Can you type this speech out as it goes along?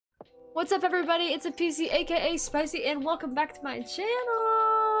What's up everybody, it's a PC aka Spicy and welcome back to my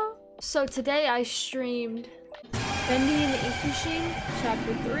channel! So today I streamed Bendy and the Ink Machine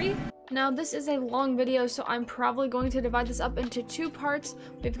chapter 3. Now this is a long video, so I'm probably going to divide this up into two parts.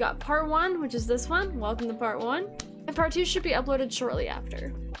 We've got part 1, which is this one, welcome to part 1, and part 2 should be uploaded shortly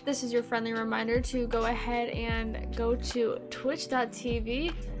after. This is your friendly reminder to go ahead and go to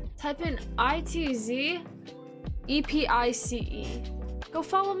twitch.tv, type in ITZEPICE. Go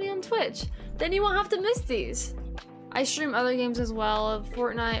follow me on Twitch, then you won't have to miss these. I stream other games as well,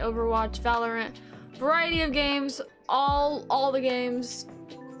 Fortnite, Overwatch, Valorant, variety of games, all the games.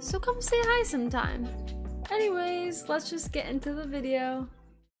 So come say hi sometime. Anyways, let's just get into the video.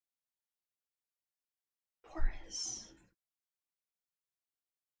 Boris.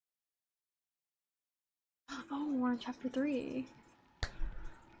 Oh, we're in chapter 3.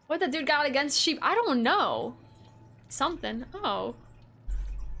 What the dude got against sheep? I don't know. Something. Oh.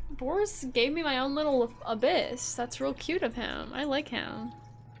 Boris gave me my own little abyss. That's real cute of him. I like him.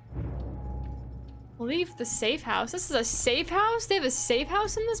 Leave the safe house. This is a safe house? They have a safe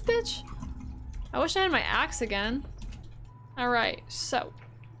house in this bitch? I wish I had my axe again. Alright, so.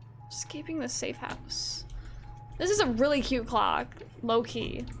 Escaping the safe house. This is a really cute clock. Low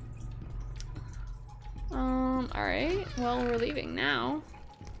key. Alright. Well, we're leaving now.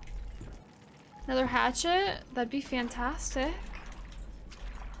 Another hatchet? That'd be fantastic.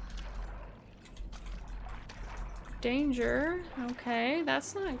 Danger. Okay,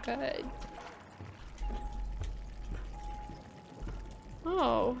 that's not good.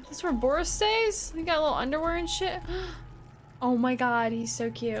 Oh, that's where Boris stays? He got a little underwear and shit. Oh my god, he's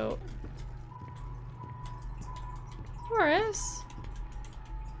so cute. Boris?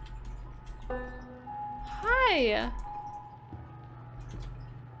 Hi!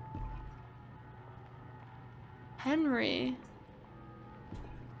 Henry.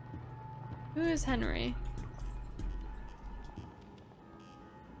 Who is Henry?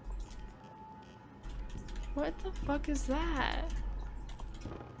 What the fuck is that?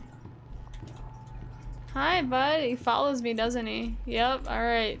 Hi, bud. He follows me, doesn't he? Yep,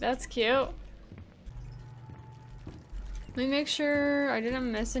 alright. That's cute. Let me make sure I didn't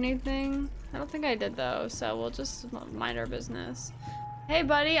miss anything. I don't think I did, though, so we'll just mind our business. Hey,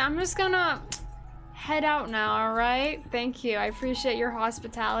 buddy. I'm just gonna head out now, alright? Thank you. I appreciate your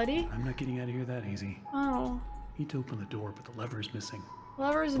hospitality. I'm not getting out of here that easy. Oh. Need to open the door, but the lever is missing.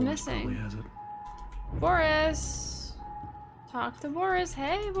 Lever's missing. Probably has it. Boris! Talk to Boris.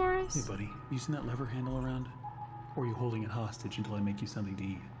 Hey, Boris. Hey, buddy. Using that lever handle around? Or are you holding it hostage until I make you something to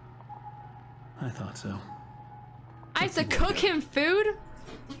eat? I thought so. I have to cook him food?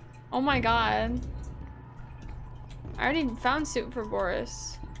 Oh my god. I already found soup for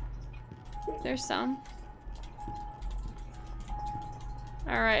Boris. There's some.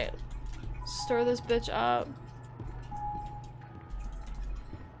 Alright. Stir this bitch up.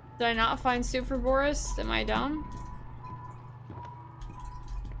 Did I not find soup for Boris? Am I dumb?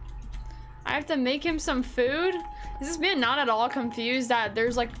 I have to make him some food? Is this man not at all confused that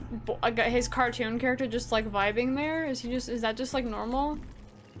there's like his cartoon character just like vibing there? Is that just like normal?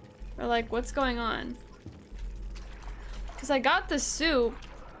 Or like what's going on? Cause I got the soup,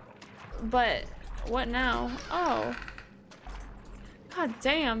 but what now? Oh. God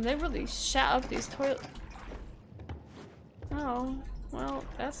damn, they really shot up these toilets. Oh. Well,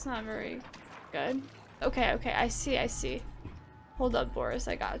 that's not very good. Okay, okay, I see. Hold up, Boris.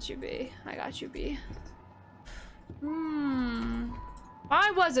 I got you, B. I got you, B. If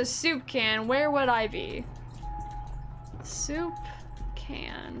I was a soup can, where would I be? Soup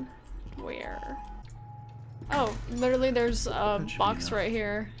can. Where? Oh, literally there's a box right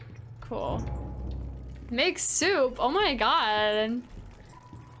here. Cool. Make soup? Oh my god.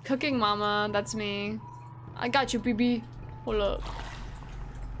 Cooking mama, that's me. I got you, BB. Hold up.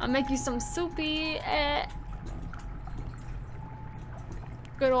 I'll make you some soupy.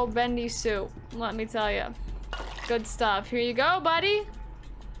 Good old Bendy soup, let me tell you. Good stuff. Here you go, buddy.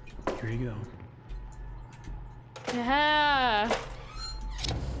 Here you go. Yeah.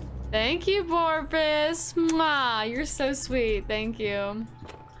 Thank you, Boris. Mwah, you're so sweet. Thank you.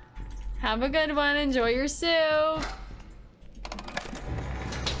 Have a good one. Enjoy your soup.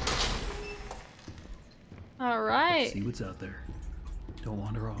 All right. See what's out there. Don't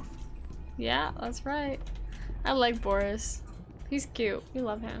wander off. Yeah, that's right. I like Boris. He's cute. We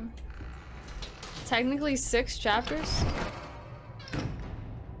love him. Technically 6 chapters.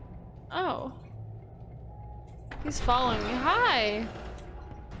 Oh. He's following me. Hi!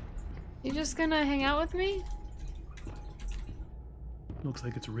 You just gonna hang out with me? Looks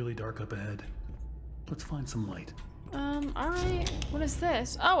like it's really dark up ahead. Let's find some light. Alright. What is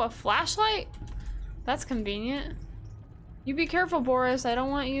this? Oh, a flashlight? That's convenient. You be careful, Boris. I don't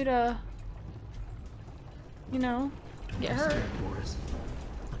want you to, you know, Don't get be hurt. scared, Boris.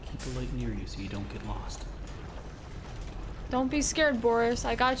 I'll keep the light near you so you don't get lost. Don't be scared, Boris.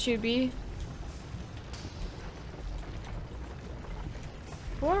 I got you, B.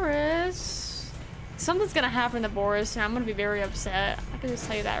 Boris. Something's gonna happen to Boris, and I'm gonna be very upset. I can just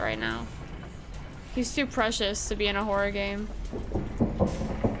tell you that right now. He's too precious to be in a horror game.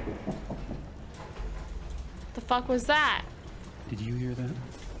 The fuck was that? Did you hear that?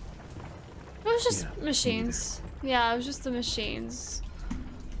 It was just Yeah, machines. Yeah, it was just the machines.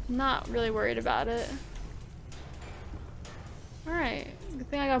 Not really worried about it. Alright. Good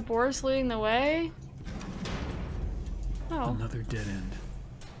thing I got Boris leading the way. Oh. Another dead end.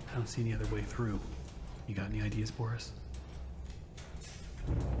 I don't see any other way through. You got any ideas, Boris?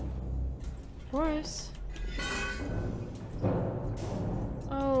 Boris.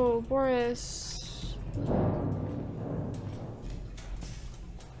 Oh, Boris.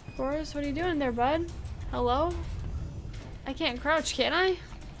 Boris, what are you doing there, bud? Hello? I can't crouch, can I?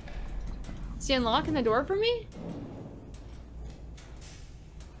 Is he unlocking the door for me?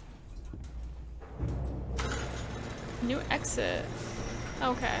 New exit.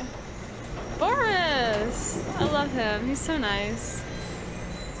 Okay. Boris! I love him. He's so nice.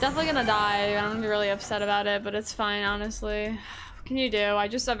 He's definitely gonna die, and I'm gonna be really upset about it, but it's fine, honestly. What can you do?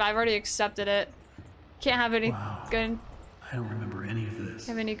 I've already accepted it. Can't have any good. I don't remember any of this.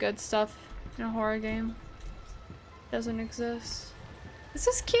 Have any good stuff in a horror game? Doesn't exist. This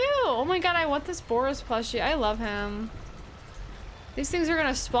is cute! Oh my god, I want this Boris plushie. I love him. These things are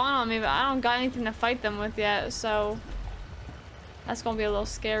gonna spawn on me, but I don't got anything to fight them with yet, so that's gonna be a little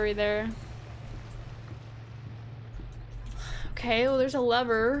scary there. Okay, well there's a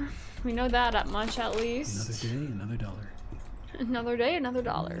lever. We know that much at least. Another day, another dollar. Another day, another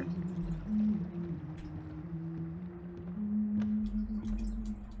dollar.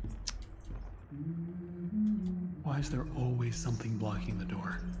 Why is there always something blocking the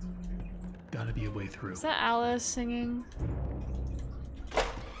door? Gotta be a way through. Is that Alice singing?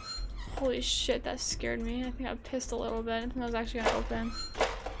 Holy shit, that scared me. I think I pissed a little bit. I think I was actually gonna open.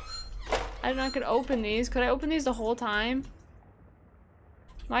 I didn't know I could open these. Could I open these the whole time?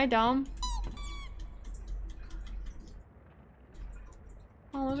 Am I dumb?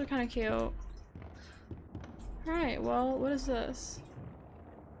 Oh, those are kind of cute. Alright, well, what is this?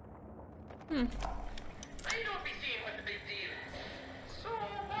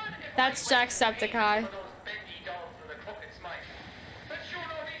 That's Jacksepticeye.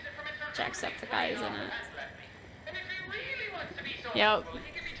 Jacksepticeye, isn't it? Yep.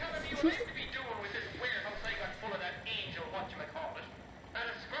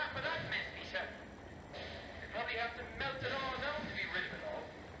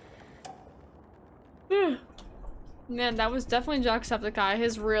 Man, that was definitely Jacksepticeye.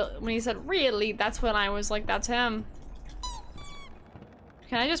 His when he said really, that's when I was like, that's him.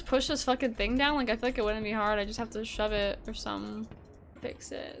 Can I just push this fucking thing down? Like, I feel like it wouldn't be hard. I just have to shove it or something.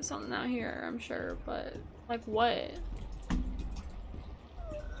 Fix it. Something out here, I'm sure, but like what?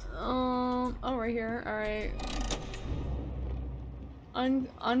 Oh, right here. All right.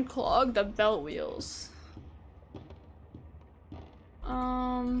 Unclog the belt wheels.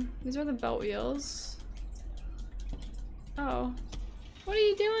 These are the belt wheels. Oh. What are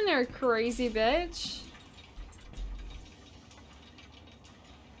you doing there, crazy bitch?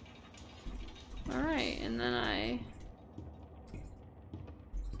 Alright, and then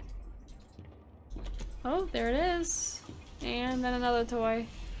oh, there it is. And then another toy.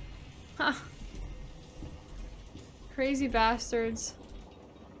 Huh. Crazy bastards.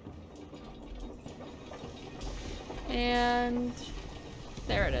 And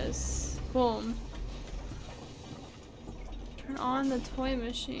there it is. Boom. Turn on the toy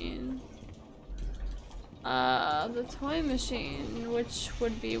machine. The toy machine, which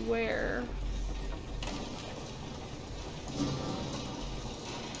would be where?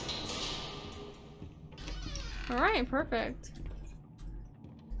 Alright, perfect.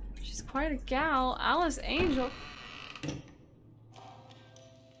 She's quite a gal. Alice Angel.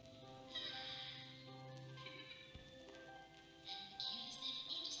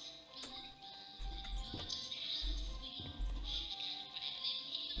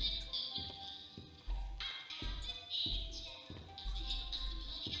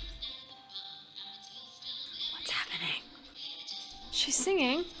 What's happening? She's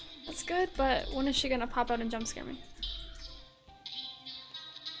singing. That's good, but when is she gonna pop out and jump scare me?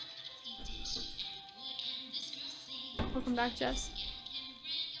 Welcome back, Jess.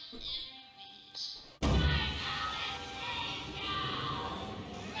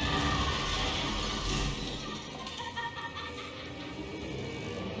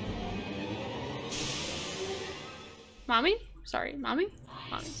 Mommy? Sorry, mommy?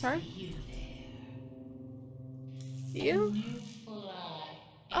 Mommy, sorry. You?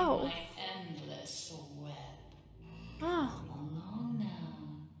 Oh. Endless web. Oh. Come along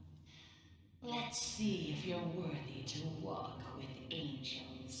now. Let's see if you're worthy to walk with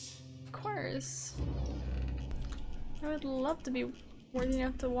angels. Of course. I would love to be worthy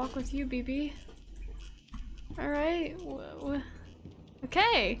enough to walk with you, BB. Alright.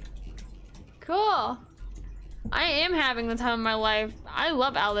 Okay. Cool. I am having the time of my life. I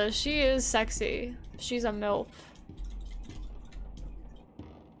love Alice. She is sexy. She's a MILF.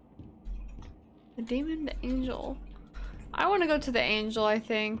 The demon, the angel. I want to go to the angel, I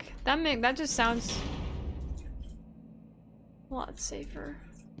think. That just sounds a lot safer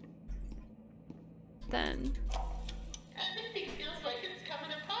than... Everything feels like it's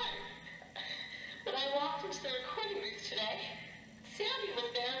coming apart. When I walked into the recording booth today, Sammy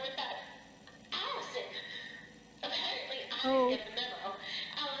was there with that Allison. Apparently, I didn't get the memo.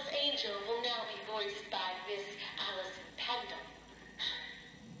 Alice Angel will now be voiced by Miss Allison Pendle.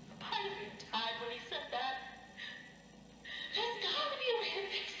 Part of me died when he said that. There's gotta be a way to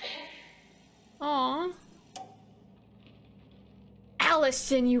fix this. Aww.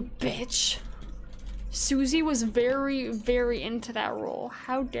 Allison, you bitch. Susie was very, very into that role.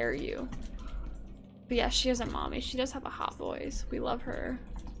 How dare you? But yeah, she is a mommy. She does have a hot voice. We love her.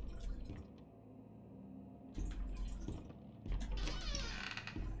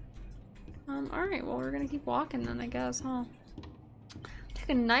 Alright, well, we're gonna keep walking then, I guess, huh? Take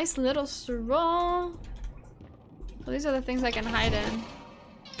a nice little stroll. Well, these are the things I can hide in.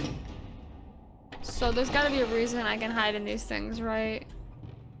 So there's gotta be a reason I can hide in these things, right?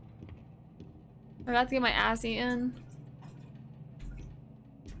 I got to get my ass eaten.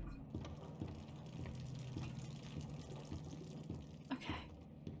 Okay.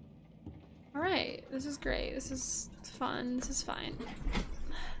 Alright, this is great. This is fun. This is fine.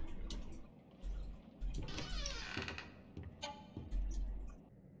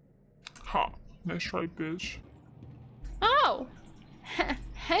 Ha! Nice try, bitch. Oh!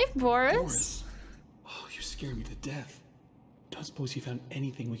 Hey, Boris. Boris. Oh, you scare me to death. Don't suppose you found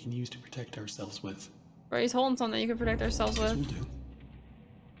anything we can use to protect ourselves with. Right, he's holding something you can protect ourselves Guess with. we'll do.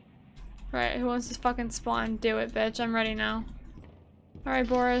 Right, who wants to fucking spawn? Do it, bitch. I'm ready now. Alright,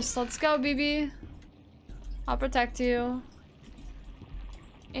 Boris. Let's go, BB. I'll protect you.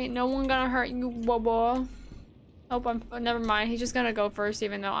 Ain't no one gonna hurt you, bobo. Oh, never mind. He's just gonna go first,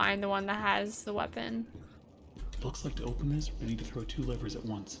 even though I'm the one that has the weapon. Looks like to open this, we need to throw 2 levers at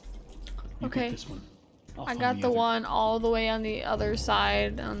once. You Okay. get this one. I'll I find got the other. one all the way on the other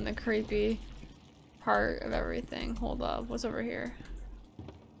side, on the creepy part of everything. Hold up. What's over here?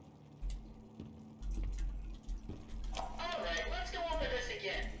 Alright, let's go over this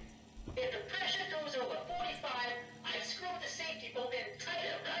again. If the pressure goes over 45, I screw up the safety bolt and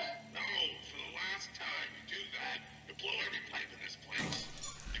tighter, right? No, for the last time you do that, you blow every pipe in this place.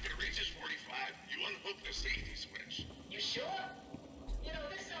 If it reaches 45, you unhook the safety switch. You sure? You know,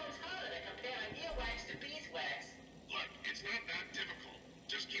 this sounds harder than comparing earwax to beeswax. Look, it's not that difficult.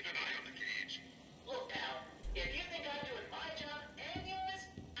 Just keep an eye on the cage. Look, pal, if you think I'm doing my job and yours,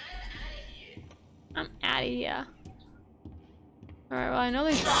 I'm out of here. I'm out of here. Alright, well, I know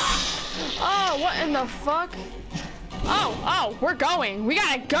these. Oh, what in the fuck? Oh, we're going. We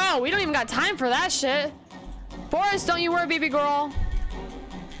gotta go. We don't even got time for that shit. Boris, don't you worry, baby girl.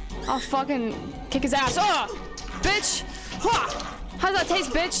 I'll fucking kick his ass. Oh, bitch. Huh. How's that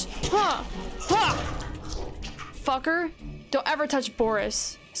taste, bitch? Huh. Huh. Fucker. Don't ever touch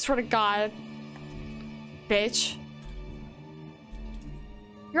Boris. I swear to God. Bitch.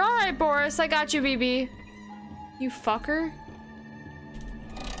 You're alright, Boris. I got you, BB. You fucker.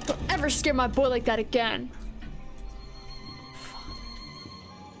 Don't ever scare my boy like that again.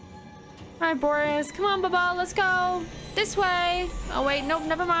 Alright, Boris. Come on, Baba. Let's go. This way. Oh, wait. Nope.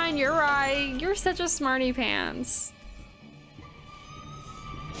 Never mind. You're right. You're such a smarty pants.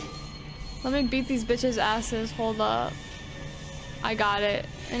 Let me beat these bitches' asses. Hold up. I got it.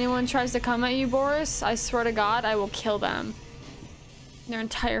 Anyone tries to come at you, Boris, I swear to God, I will kill them. Their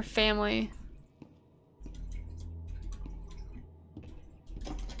entire family.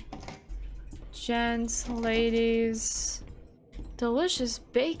 Gents, ladies. Delicious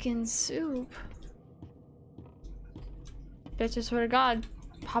bacon soup. Bitch, I swear to God.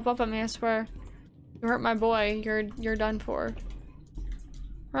 Pop up at me, I swear. You hurt my boy, you're done for.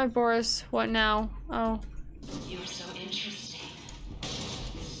 Alright, Boris, what now? Oh. You're so interesting.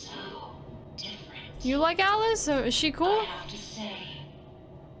 So different. You like Alice? Is she cool? I have to say,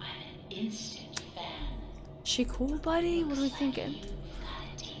 I'm an instant fan. She cool, buddy? What are we thinking? You've got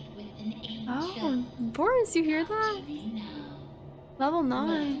a date with an angel. Oh, Boris, you hear that? Level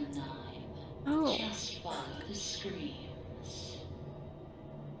 9. Oh. Just follow the screams.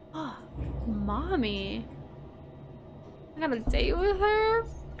 Oh, mommy. I got a date with her?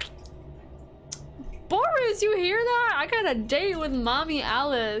 Boris, you hear that? I got a date with mommy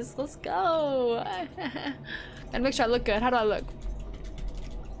Alice. Let's go. And make sure I look good. How do I look?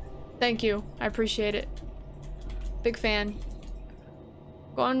 Thank you. I appreciate it. Big fan.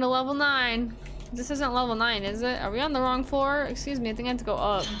 Going to level 9. This isn't level 9, is it? Are we on the wrong floor? Excuse me, I think I have to go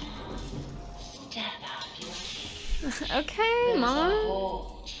up. Step out of your Okay, There's a mom.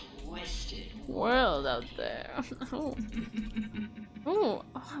 whole twisted World out there. Oh. Oh,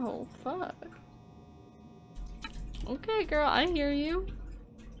 oh, fuck. Okay, girl, I hear you.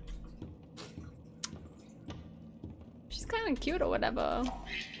 She's kind of cute or whatever. These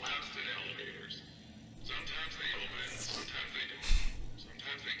blasted elevators. Sometimes they open, sometimes they don't.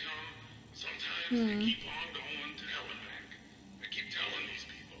 Sometimes they come, sometimes they keep on going to hell and back. I keep telling these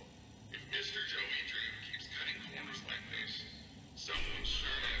people, if Mr. Joey Drew keeps cutting corners like this, someone's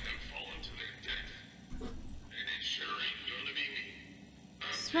sure to have them fall into their death. And it sure ain't gonna be me.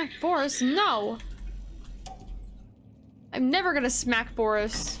 Smack Boris? No! I'm never gonna smack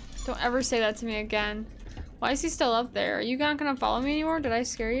Boris. Don't ever say that to me again. Why is he still up there? Are you not gonna follow me anymore? Did I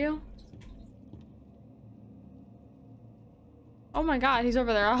scare you? Oh my god, he's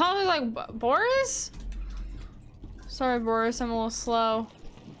over there. I was like, Boris? Sorry, Boris, I'm a little slow.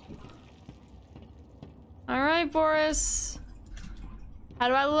 Alright, Boris. How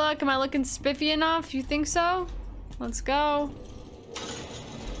do I look? Am I looking spiffy enough? You think so? Let's go.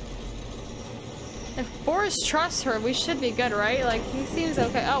 If Boris trusts her, we should be good, right? Like, he seems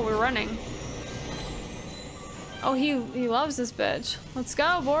okay. Oh, we're running. Oh, he loves this bitch. Let's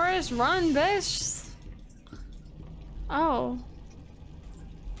go, Boris. Run, bitch. Oh.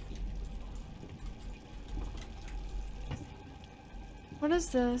 What is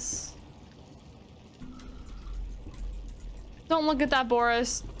this? Don't look at that,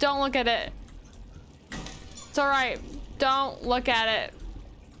 Boris. Don't look at it. It's alright. Don't look at it.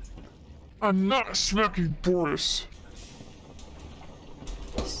 I'm not smacking Boris.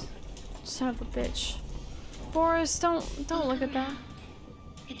 Son of a bitch. Boris, don't look at that.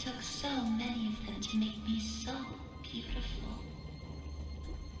 It took so many of them to make me so beautiful.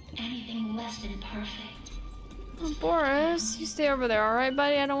 Anything less than perfect. Oh, Boris, you stay over there, alright,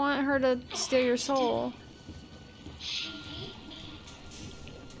 buddy? I don't want her to steal your soul. She made me.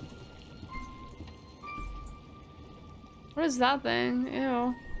 What is that thing?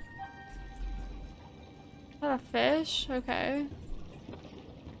 Ew. Is that a fish? Okay.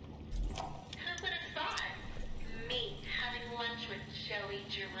 Who would have thought? Me having lunch with Joey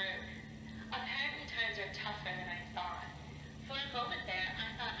Drew. Apparently times are tougher than I thought. For a moment there,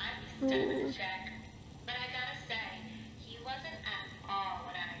 I thought I'd be stuck with a check. But I gotta say, he wasn't at all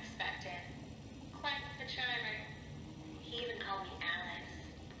what I expected. Quite the charmer. He even called me Alice.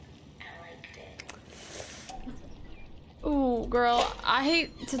 I liked it. Ooh, girl, I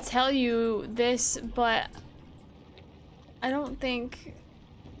hate to tell you this, but I don't think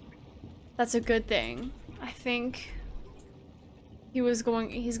that's a good thing. I think he was gonna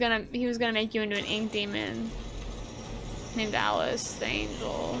make you into an ink demon named Alice the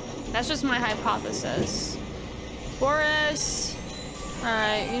Angel. That's just my hypothesis. Boris!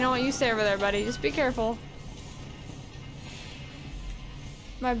 Alright, you know what? You stay over there, buddy. Just be careful.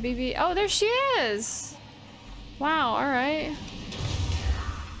 My BB. Oh, there she is! Wow, alright.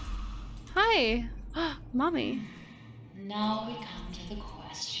 Hi! Mommy. Now we come to the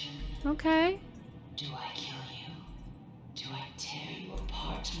question. Okay. Do I kill you? Do I tear you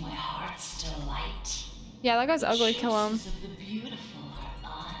apart to my heart's delight? Yeah, that guy's ugly. Kill him. Choices of the beautiful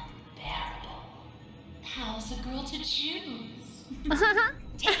are unbearable. How's a girl to choose?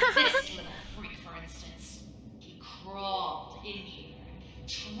 Take this little freak, for instance. He crawled in here,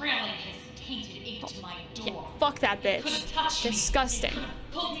 trailing his tainted ink to my door. Fuck that He bitch. could've touched me. Disgusting. He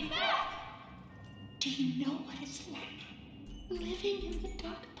could've pulled me back. Do you know what it's like living in the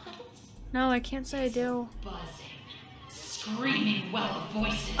dark puddles? No, I can't say I do. Buzzing, screaming well of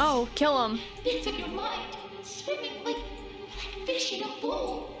voices. Oh, kill him. Bits of your mind swimming like fish in a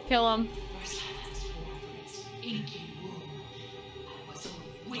bowl. Kill him. First time I was born from its inky womb, I was a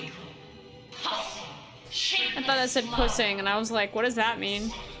wiggling, pussing, shapeless I thought I said slug. pussing, and I was like, what does that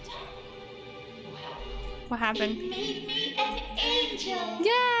mean? What It happened? made me an angel.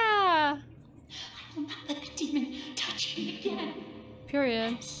 Yeah! I will not let the demon touch me again.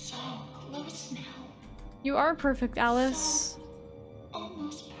 Period. So close now. You are perfect, Alice.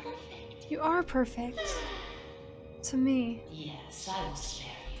 Almost perfect. You are perfect. To me. Yes, I will spare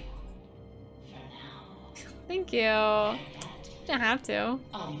you. Thank you. And You yet, don't have to.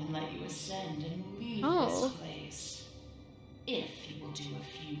 I'll even let you ascend and leave Oh. this place. If you will do a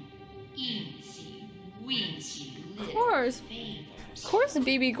few eensy, weensy little course. favors. Of course,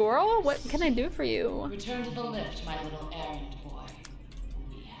 BB girl. What can I do for you? Return to the lift, my little errand boy.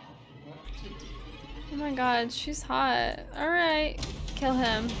 We have work to do. Oh my god, she's hot. Alright, kill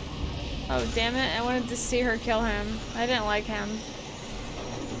him. Oh, damn it. I wanted to see her kill him. I didn't like him.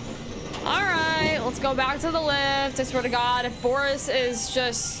 Alright, let's go back to the lift. I swear to god, if Boris is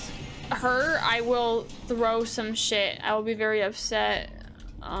just her, I will throw some shit. I will be very upset.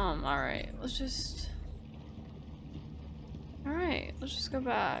 Alright, let's just... Alright, let's just go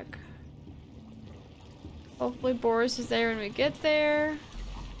back. Hopefully Boris is there when we get there.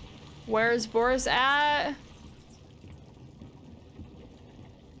 Where is Boris at?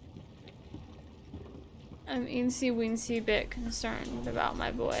 I'm eensy-weensy bit concerned about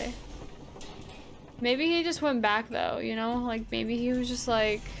my boy. Maybe he just went back though, you know? Like maybe he was just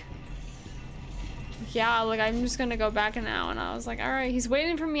like... Yeah, like I'm just gonna go back now, and I was like, alright, he's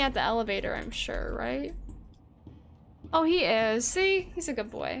waiting for me at the elevator, I'm sure, right? Oh, he is. See? He's a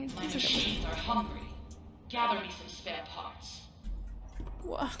good boy. My He's a good boy. machines are hungry. Gather me some spare parts.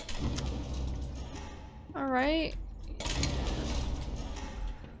 Whoa. Alright.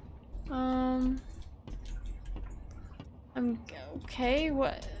 I'm okay,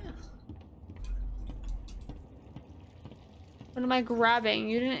 what am I grabbing?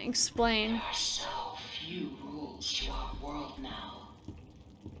 You didn't explain. There are so few rules to our world now.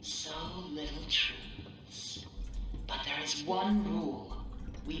 So little truths. But there is one rule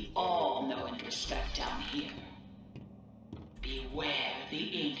we all know and respect down here. Beware the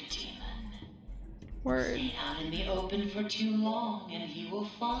ink demon. Word. Stay out in the open for too long and he will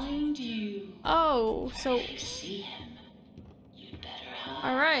find you. Oh, so If you see him, you'd better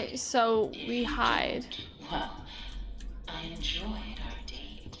hide. alright, so If we you hide. don't, well, I enjoyed our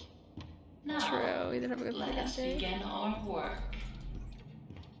date. Now, True, we did have a good let us date. begin our work.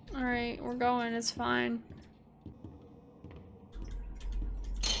 Alright, we're going, it's fine.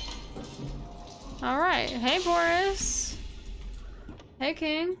 Alright, hey Boris. Hey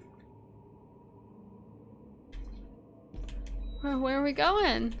King. Where are we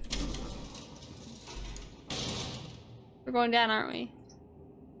going? We're going down, aren't we?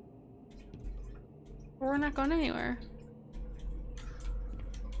 We're not going anywhere.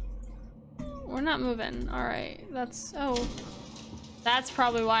 We're not moving. Alright, that's... Oh. That's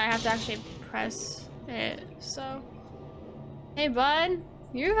probably why I have to actually press it, so... Hey, bud.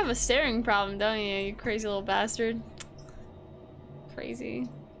 You have a staring problem, don't you, you crazy little bastard? Crazy.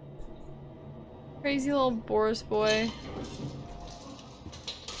 Crazy little Boris boy.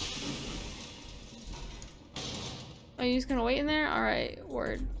 Are you just gonna wait in there? Alright,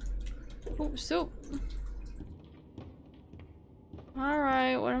 word. Oh, soup.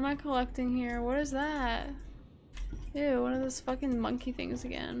 Alright, what am I collecting here? What is that? Ew, one of those fucking monkey things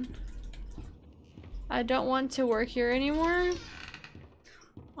again. I don't want to work here anymore.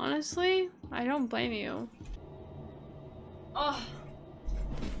 Honestly, I don't blame you. Oh.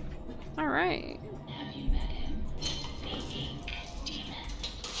 Alright. Have you met him? The ink demon.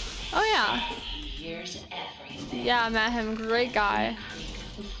 Oh yeah. He hears everything. Yeah, I met him. Great guy. Every creak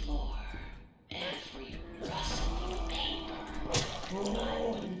of the floor. Every rustle of paper. I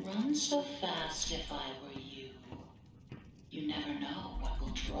wouldn't run so fast if I were you. You never know what will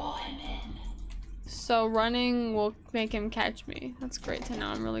draw him in. So running will make him catch me. That's great to know.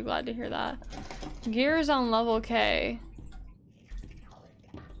 I'm really glad to hear that. Gears on level K.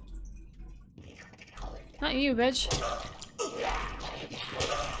 Not you, bitch.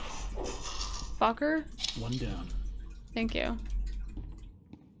 Fucker. One down. Thank you.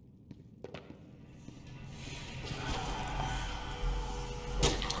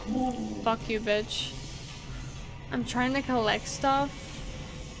 Fuck you, bitch. I'm trying to collect stuff.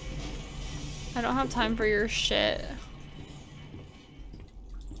 I don't have time for your shit.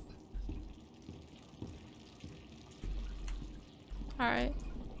 Alright.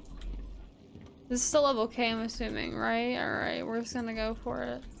 This is still level K, I'm assuming, right? Alright, we're just gonna go for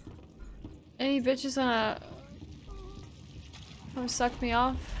it. Any bitches gonna come suck me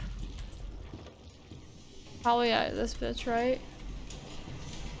off? Probably this bitch, right?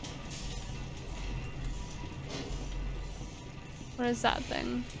 What is that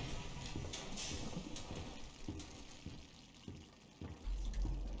thing?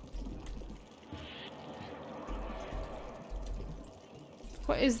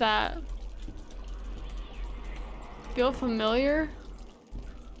 What is that? Feel familiar?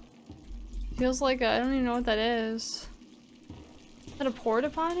 Feels like I don't even know what that is. Is that a porta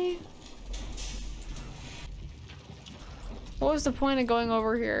potty? What was the point of going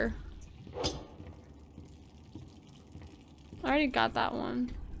over here? I already got that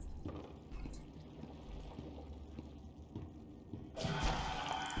one.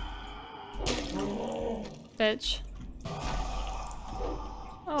 Bitch.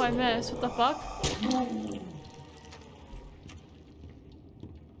 Oh, I missed. What the fuck?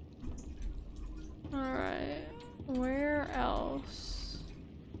 Alright. Where else?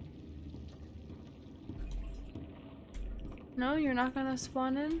 No, you're not gonna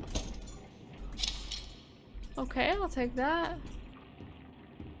spawn in? Okay, I'll take that.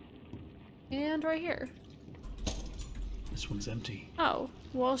 And right here. This one's empty. Oh,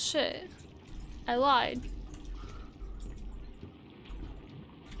 well shit. I lied.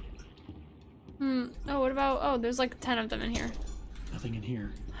 Oh, what about— oh, there's like 10 of them in here. Nothing in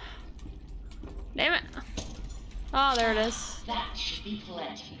here. Damn it. Oh, there it is. That should be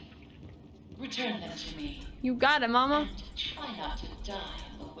plenty. Return them to me. You got it, mama. And try not to die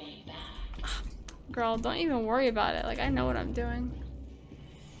on the way back. Girl, don't even worry about it. Like, I know what I'm doing.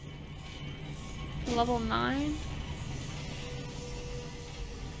 Level 9?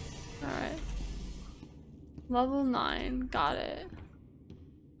 Alright. Level 9. Got it.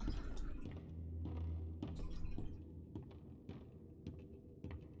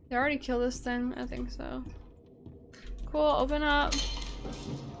 Did I already kill this thing? I think so. Cool, open up.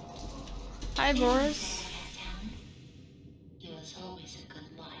 Hi, Boris. He was always a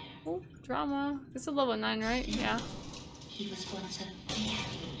good liar. Oh, drama. It's a level 9, right? Yeah. He was once a very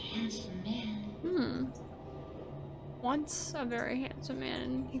handsome man. Once a very handsome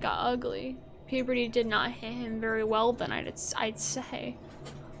man. He got ugly. Puberty did not hit him very well then, I'd say.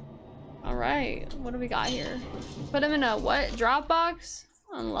 Alright, what do we got here? Put him in a what? Dropbox?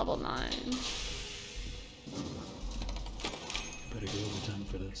 On level 9. Better go overtime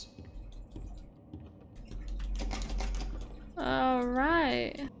for this.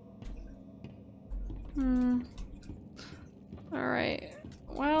 Alright. Alright.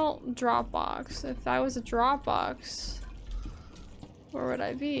 Well, Dropbox. If I was a Dropbox, where would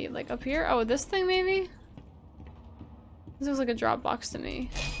I be? Like up here? Oh, this thing maybe? This looks like a Dropbox to me.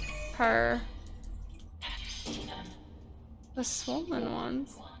 Her. The swollen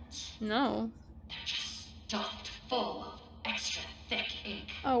ones? No. They're just stuffed full of extra thick ink.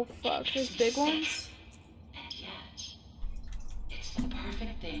 Oh fuck, there's big ones? And yet, it's the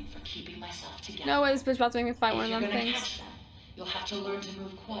perfect thing for keeping myself together. No way, this bitch about to make me fight If one of you're them gonna things. catch them, you'll have to learn to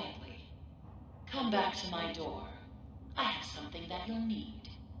move quietly. Come back to my door. I have something that you'll need.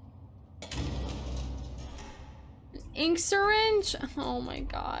 Ink syringe? Oh my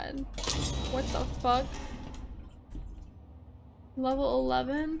god. What the fuck? Level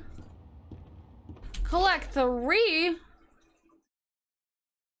 11? Collect 3?